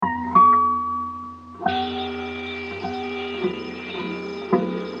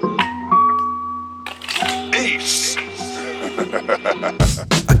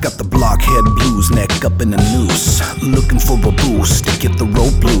I got the blockhead blues, neck up in a noose, looking for a boost to get the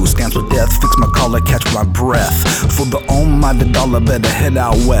rope loose. Dance with death, fix my collar, catch my breath. For the almighty dollar, better head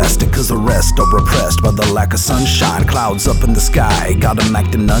out west, cause the rest are repressed by the lack of sunshine. Clouds up in the sky, got 'em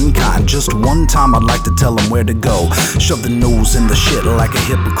acting unkind. Just one time I'd like to tell 'em where to go. Shove the nose in the shit like a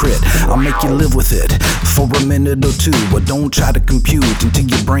hypocrite. I'll make you live with it for a minute or two, but don't try to compute until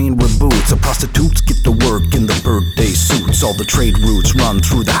your brain reboots. The prostitutes get to work in the birthday suits. All the trade routes run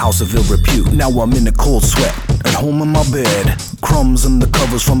through the house of ill repute. Now I'm in a cold sweat, at home in my bed. Crumbs on the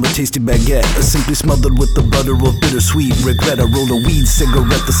covers from a tasty baguette, simply smothered with the butter of bittersweet regret. I roll a weed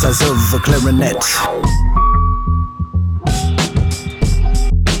cigarette the size of a clarinet.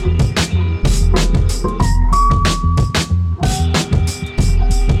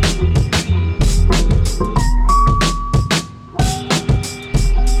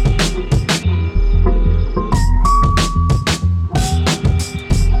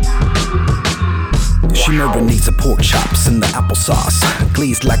 She marinates the pork chops in the applesauce,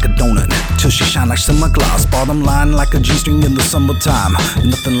 glazed like a donut till she shine like summer gloss. Bottom line like a G-string in the summertime.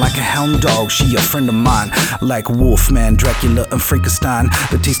 Nothing like a hound dog, she a friend of mine. Like Wolfman, Dracula, and Frankenstein.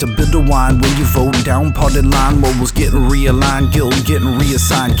 The taste of bitter wine when you vote down party line. Morals getting realigned, guilt getting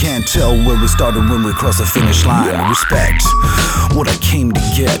reassigned. Can't tell where we started when we cross the finish line. Respect what I came to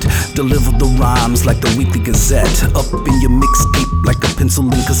get. Deliver the rhymes like the Weekly Gazette. Up in your mixtape like a pencil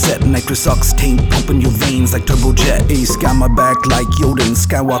and cassette. Nitrous octane pumping your veins like turbojet. Ace got my back like Yoda in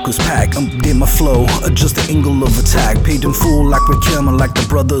Skywalker's pack. Update my flow, adjust the angle of attack. Paid in full like Rakim, like the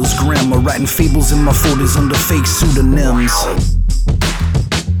Brothers Grimm. I'm writing fables in my 40s under fake pseudonyms.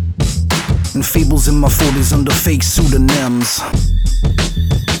 And fables in my 40s under fake pseudonyms.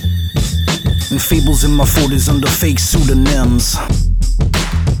 And fables in my 40s under fake pseudonyms.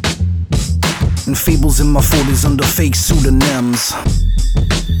 And fables in my 40s under fake pseudonyms.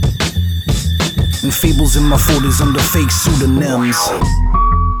 And fables in my 40s under fake pseudonyms.